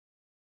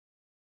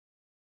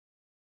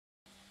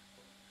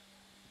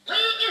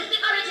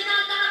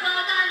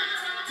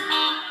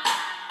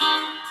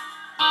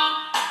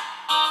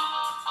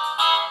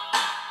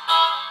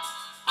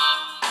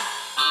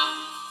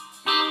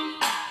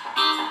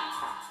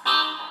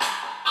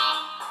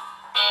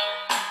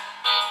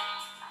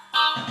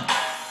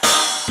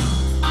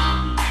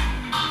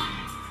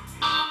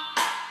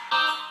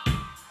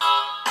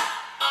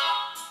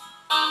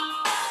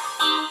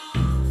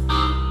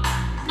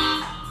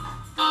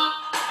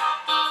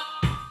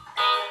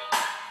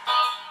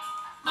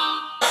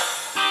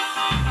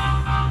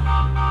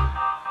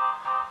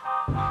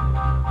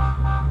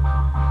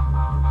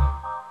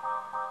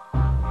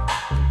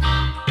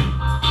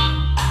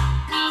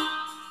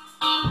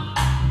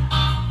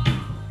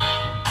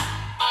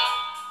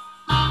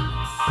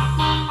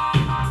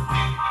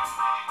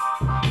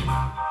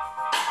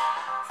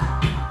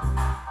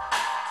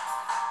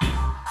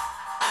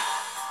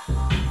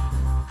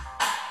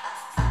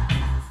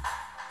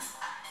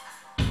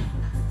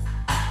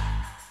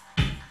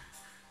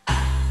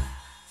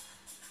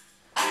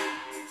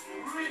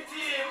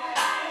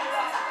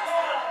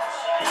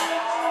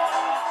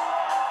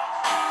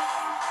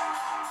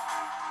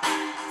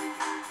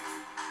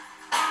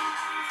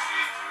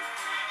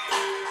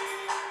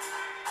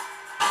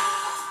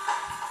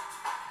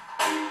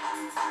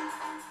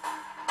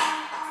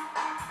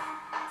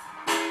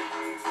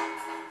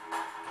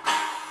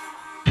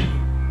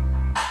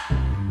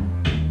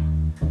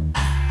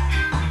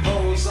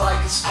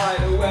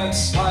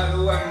That's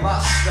idle and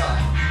master.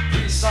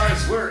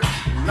 Precise work,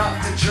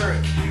 not the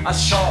jerk.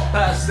 As sharp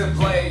as the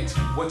blade.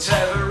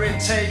 Whatever it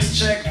takes,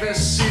 check the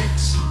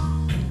seat.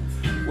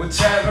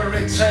 Whatever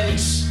it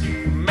takes,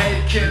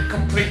 make it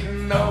complete,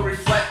 no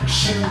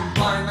reflection.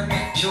 Blind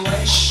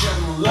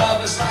manipulation.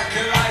 Love is like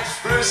a light.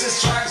 First it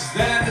strikes,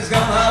 then it's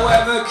gone.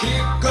 However,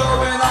 keep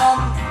going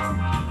on.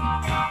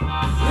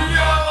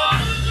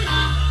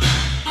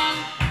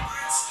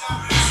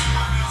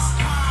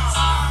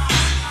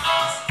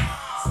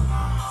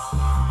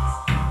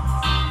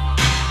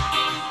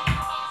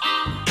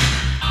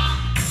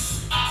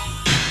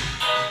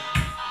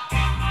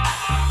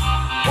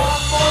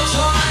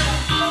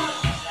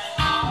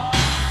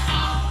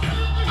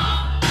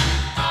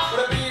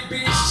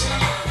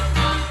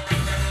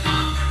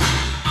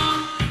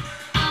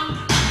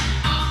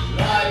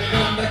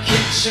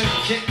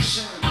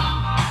 Kitchen.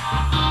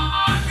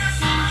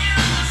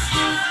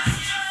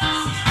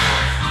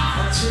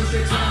 On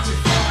Tuesday 25.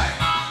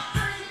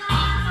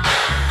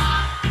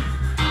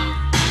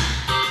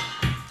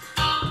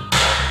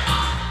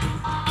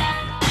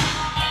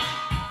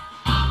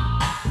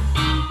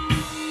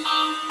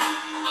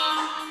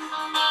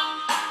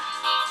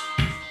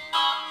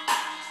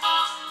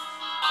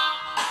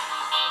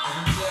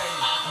 Every day,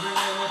 every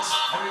minute,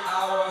 every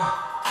hour.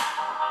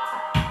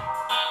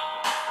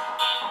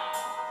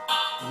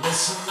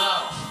 Listen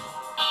up.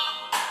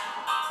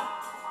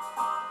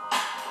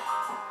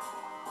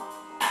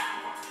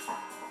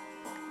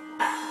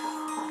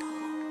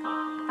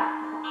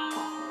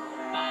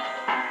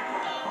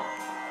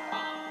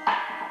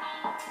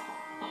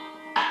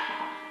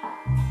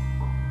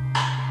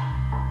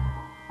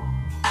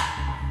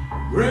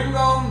 Bring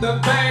on the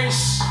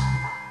bass.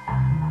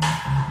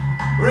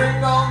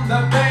 Bring on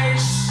the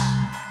bass.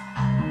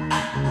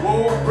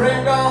 Whoa,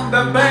 bring on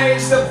the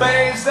bass, the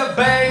bass, the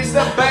bass,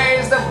 the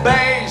bass, the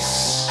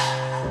bass.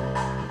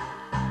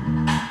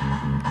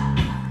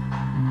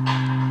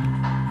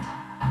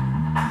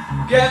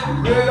 Get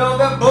rid of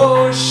the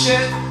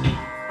bullshit.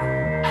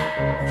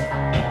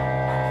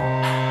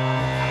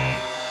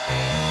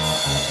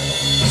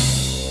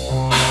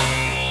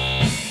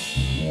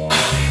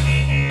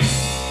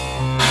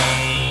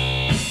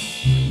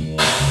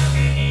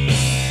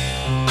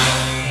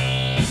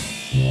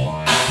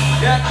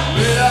 Get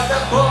rid of the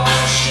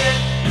bullshit.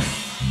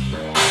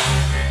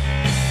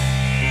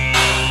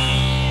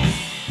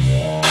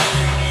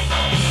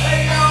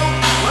 Hey yo,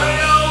 well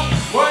yo,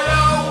 well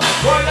yo,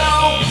 well yo,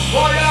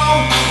 well yo,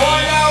 well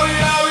yo,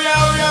 yo, yo, yo,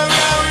 yo,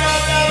 yo, yo,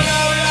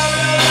 yo, yo,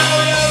 yo, yo,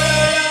 yo,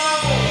 yo.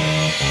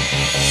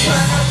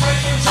 Spend a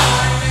freaking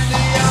time in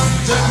the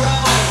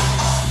underground.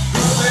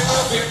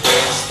 Moving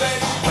beats,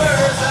 baby,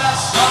 birds that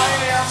fly.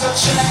 So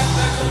check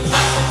the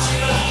complexity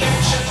of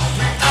fiction.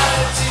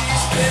 Reality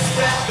is split.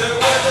 The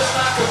word is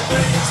like a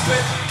breeze,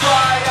 spit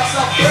dry as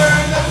I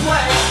burn the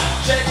place.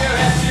 Shake your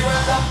head, you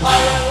end up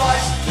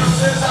paralyzed.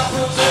 Bruises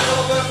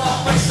over my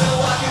face so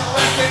I can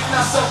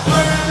recognize. So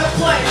burn the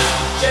place.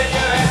 Shake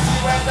your head,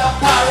 you end up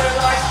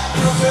paralyzed.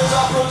 Bruises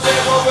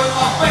over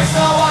my face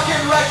so I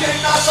can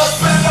recognize. So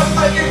spend a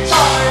freaking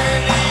time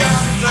in the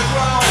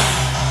underground.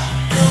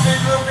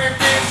 Groovy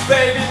beats,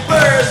 baby,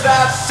 birds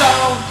that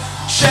sound.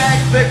 Check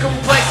the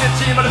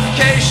complexity,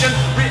 modification,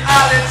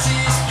 reality,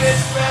 spit,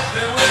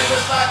 the word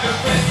is like a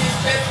breeze,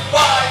 spit,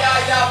 fire.